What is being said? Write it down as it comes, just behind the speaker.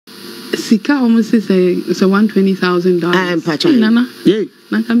Sika almost say so $120,000. I'm patching. Nana. Yeah.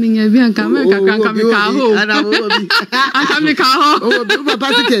 Na coming here, I'm coming.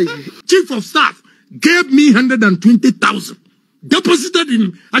 Chief of Staff gave me 120,000 deposited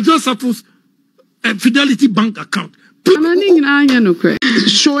in Agyapong Safo's Fidelity Bank account.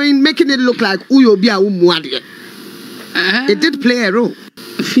 Showing, making it look like Uyobia Umwadi. It did play a role.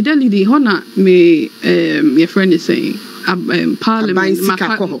 Fidelity, Hona, me, your friend is saying, Parliament,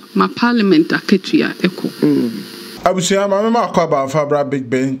 my Parliament, Aketia Echo. I would say, I'm a member of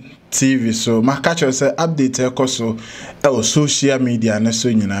BIGBEN TV, so my catcher said, update echo so social media, and so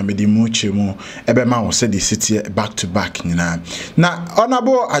you know, the muchimo, Ebema was said the city back to back, you know. Now,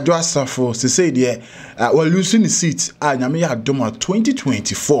 Honorable Adwoa Safo, to say, dear, we're losing the seats, and I may have done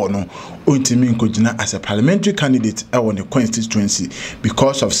 2024, no, Untimin as a parliamentary candidate on the constituency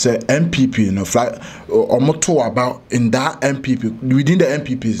because of say MPP, you know, or more about in that MPP, within the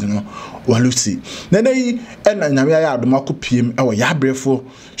MPPs, you know, Walusi. Then and I had the Marco PM, our Yabrefo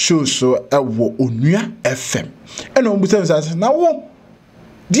show so Onuya FM. And on Busan says, now,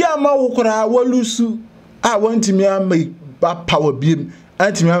 dear Mawokora, Walusu, I want to make power beam,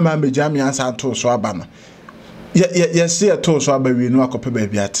 and me, my Jamie answer to Swabana. Yes, see a toast Swabba, we know a copy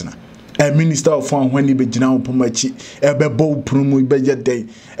baby atna. A minister of fun when he be general Pumachi, a bebo prumu be your day.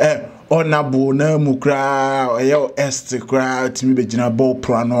 Honorable na mukra yo est cra to me be general bo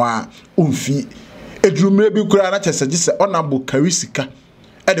pranoa umfi. Edru maybe cra na chese just honorable karisika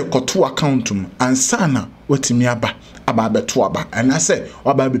e de koto accountum and sana wetimi aba beto aba and I say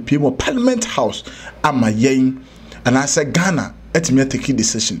aba be pimo parliament house ama yen and I say Ghana etimi take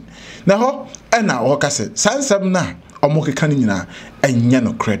decision. Na ho e na ho ka se sansam na omokeka ni nyina enye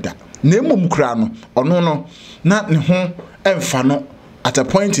no kreda. Na emom kra no ono no na ne ho emfa no at a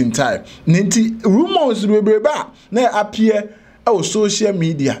point in time. Ninti rumors rebreba na appear our social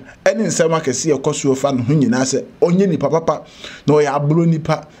media any nsema kese ekoso fa no nyina se onye ni papa no ya abro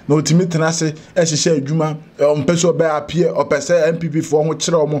nipa na otimitena se ehihye adwuma ompeso be appear opese MPP fo ho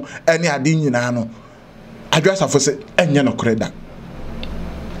kire omo ene ade nyina no Adwoa Safo se enye no kreda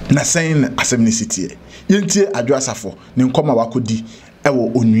na sen assemnicity yentie Adwoa Safo ne nkoma wakodi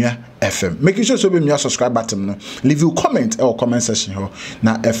ewo Onua FM. Making sure so be me subscribe button no. Leave you comment or comment section here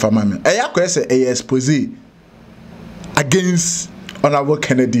na FM mama. Eya say exp0se against Honorable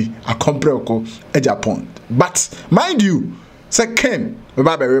Kennedy Agyapong. But mind you, say Ken we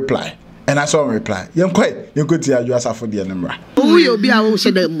ba reply and I saw him reply. You go to Adwoa Safo the number. Who you be a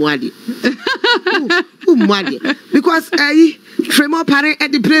say the mwadi. Who mwadi? Because Tremor parent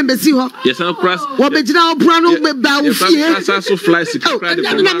at the plane be see her. Yes, I'm press. What be now brano be bow fear. So fly say on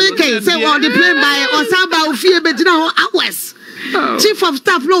the plane by or some bow fear be now hours. Chief of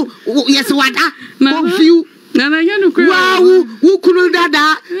Staff no yes what no few. Nana you no wow who kunu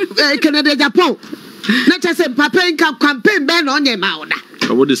dada Kennedy Agyapong. Not just say papa campaign ban on your mouth.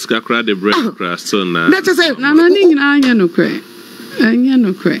 I would discuss the bread crash so now. Not just say Nana ning na anya no kre. Anya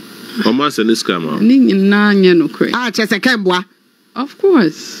no kre. Almost in this camera. Ning na anya no kre. Just a Kembwa. Of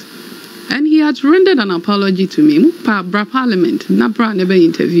course. And he had rendered an apology to me. Bra Parliament, na bra never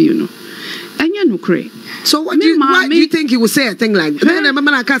interview no. Anya no kre. So why do you think he would say a thing like that?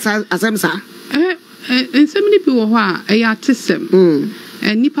 And so many people who are a artism.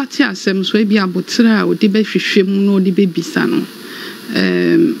 And nipa ti asem so ebi abotra o de be hwehwem no de be bisa no.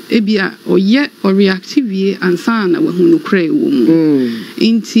 Ebia oye or reactive ansa na we hu no kre wo mu.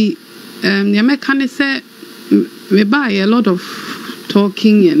 Inti ya meka ne say me buy a lot of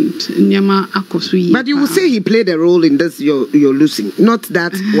talking and nyama akoso. But you will say he played a role in this you're losing. Not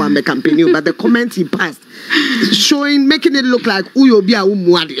that one the campaign, but the comments he passed showing making it look like Uyobia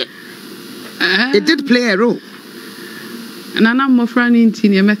Umwadi. It did play a role. Nana mo friend inti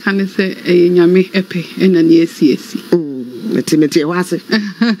ne meka ne say nyame epe na ne asiesi. Metie wase.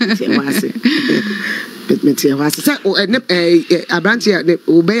 Metie wase. Say abranche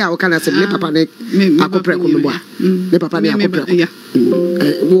obey our kana say ne papa ne akopre ko mbo. Ne papa ne akopre. Yeah.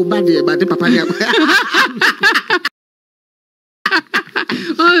 Wo ba de papa ne akopre.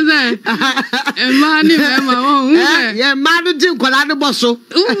 Oh say. E ma ni me ma won. Yeah, man do kwala no boso.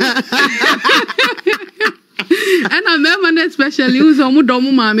 And I remember especially who's on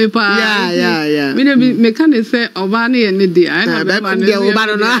Mudomu Mami Pa. Yeah. Me can say Obani and Nidia.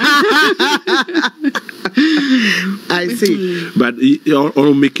 I see. But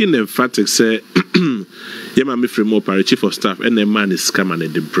on making emphatic say Yema from more chief of staff and the man is coming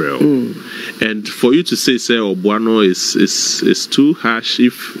at the brow. And for you to say Obuano is too harsh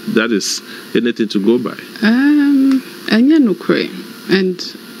if that is anything to go by. And you know, and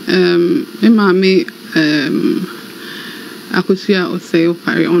Mami Akosua Osei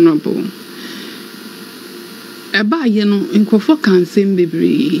very honorable. Eba ye no nkofo kan sem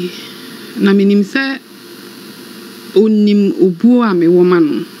bebre. Na minim se onim obuo a me woma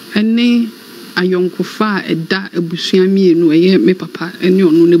no ene ayonkofa eda ebusua mienu eye me papa ene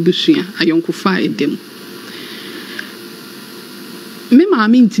onu na ebusua ayonkofa edem. Me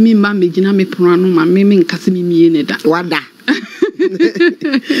maami ntimi mba megina me pono no ma me nkase me mie ne da. Wada.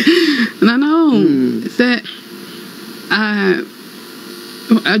 Na say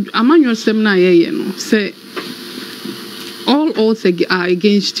amanyo sem na ye no say all odds are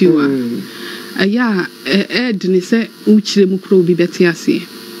against you. Yeah, Ed say uchire mu kro bi beti ase.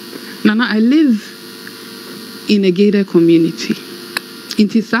 Nana, I live in a gated community.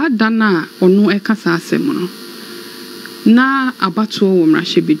 Inti sa dana ono eka sa asem no. Na abato wo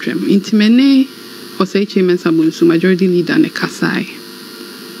mrahye bidwem. Inti mene Osei Chairman Sabunsu majority leader ne kasai.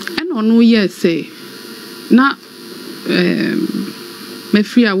 And ono ye say na me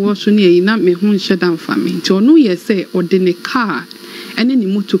free awo so ne yi na me hu nhye dan fa me. Inti ono ye say ode ne car ene ni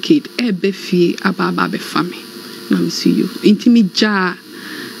motorcade ebe fie ababa be fa me. Na me see you. Inti mi ja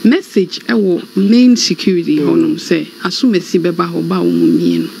message ewo main security honum say asumesi beba ho ba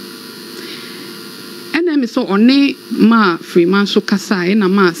omunye no. Me so one ma freeman so kasa e na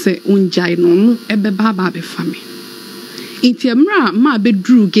ma say unjai no no ebe baba be fami inti emra ma be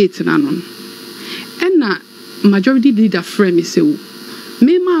drew gate na no na majority leader frame me say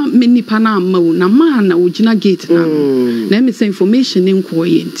me ma me nipa na ma na ma na ogina gate na no na me say information nko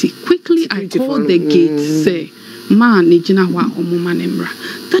yenti quickly I called the gate say ma ni gina wa omuma nemra.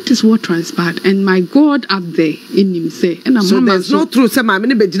 That is what transpired and my God up there in him say and so there's no truth say ma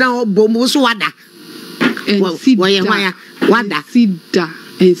me be gina obomu so wada and sida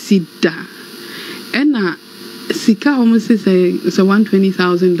and sika almost say so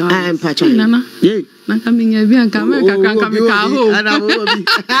 $120,000 nana na kaminya bi anka me kakra anka me ka ho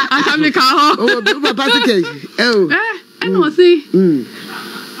anka me ka ho and I say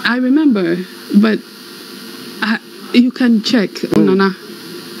I remember but you can check nana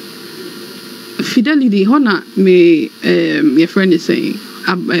fidelity hona me your friend is saying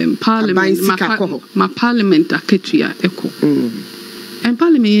parliament my parliament aketua eko and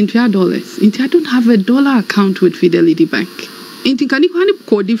parliament into dollars into I don't have a dollar account with Fidelity Bank into can you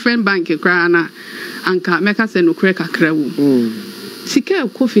call different bank krana anka meka se no kre kakra wo sika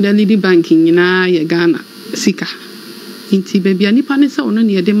ko Fidelity banking nyina ye Ghana sika into baby ani pa ne se ono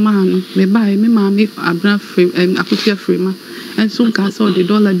ne de ma no me buy me ma me abra frame akofia frame and so nka so the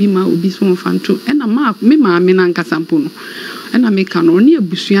dollar bi ma obi so fanto and ma me ma me na nka sampo no and I make an only a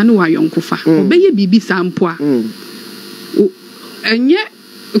busua no wa yonkofa obeye bibi sampo a enye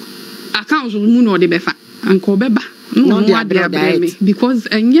accounts mu no de befa anko beba no wa de abreme because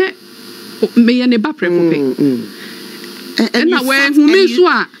enye me ne ba prepope and na when hu me so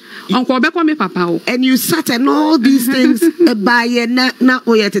a anko be kwa me papa o and you sat and all these things by na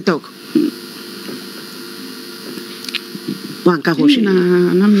oyete talk wanka ho shi na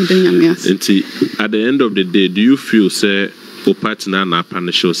me den ya me as at the end of the day do you feel say o partner na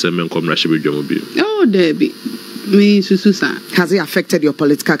punish say men come rash be dwom bi oh debi me sususa has it affected your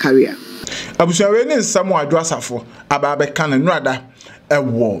political career abusuawe ne nsamo Adwoa Safo aba be kan nurada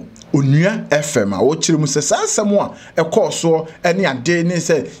ewo onua FM a wo kire mu se sansamo a ekoso ene ade ne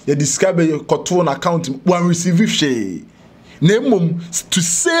se ye discover your control account one receive hwe na mom to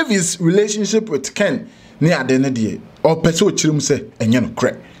save his relationship with Ken ne ade ne de o pese o kire mu se enye no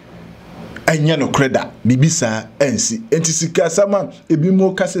kre enya no kreda bibisa ensi entisika sama ebi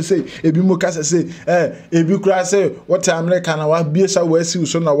mo kasese ebi kura se what America na wa biesa wa si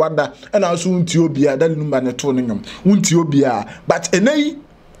so na wada na so unti obia da numba ne to no nyom unti obia but enai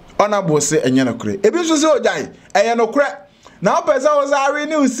honorable say enya no kre ebi so se ojai enya no kre now person was are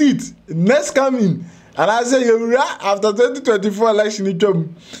new seat next coming and I say you after 2024 election itwam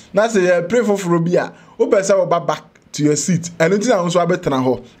na say pray for Frobia o person wo back to your seat and until I was abetena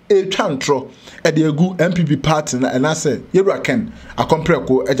ho e twantro e de egu MPP party and I say Yebra Ken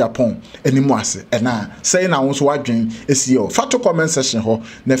akompreko Agyapong enimu ase and na say na won so wadwen esi o fato comment section ho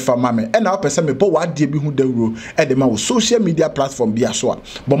na fa mame and na person me bo wade bi hu dawuro e de ma wo social media platform bi aso a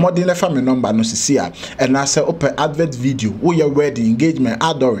bo modern na fa me number no sisi a and na say open advert video wo your wedding engagement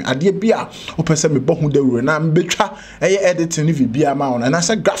adoring ade bi a wo person me bo hu dawuro na mbetwa e editing ni bi ama on and na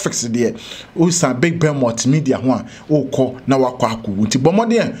say graphics there wo san BIGBEN multimedia ho a wo ko na wakọ akọ nti bo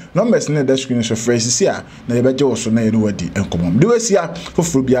modern numbers na the screen so phrase sisi a na ye beje wo so na ye no wadi enkomom de wesi a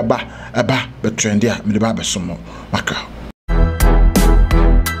foforo bi aba be trend a me de ba be somo maka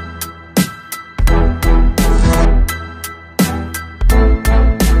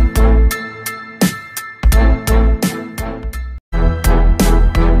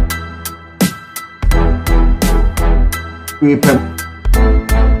we pem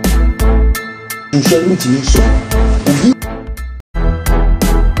insurance mission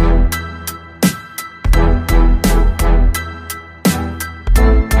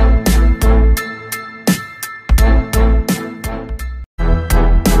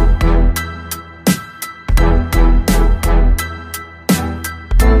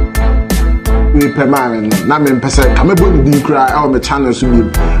permanent na me pese ka me boni din kra e o me channel so bi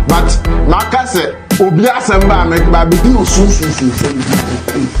but maka se obi asamba me ba bi no so what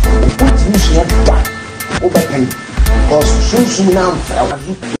you should have done over time cause so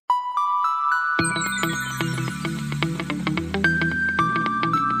na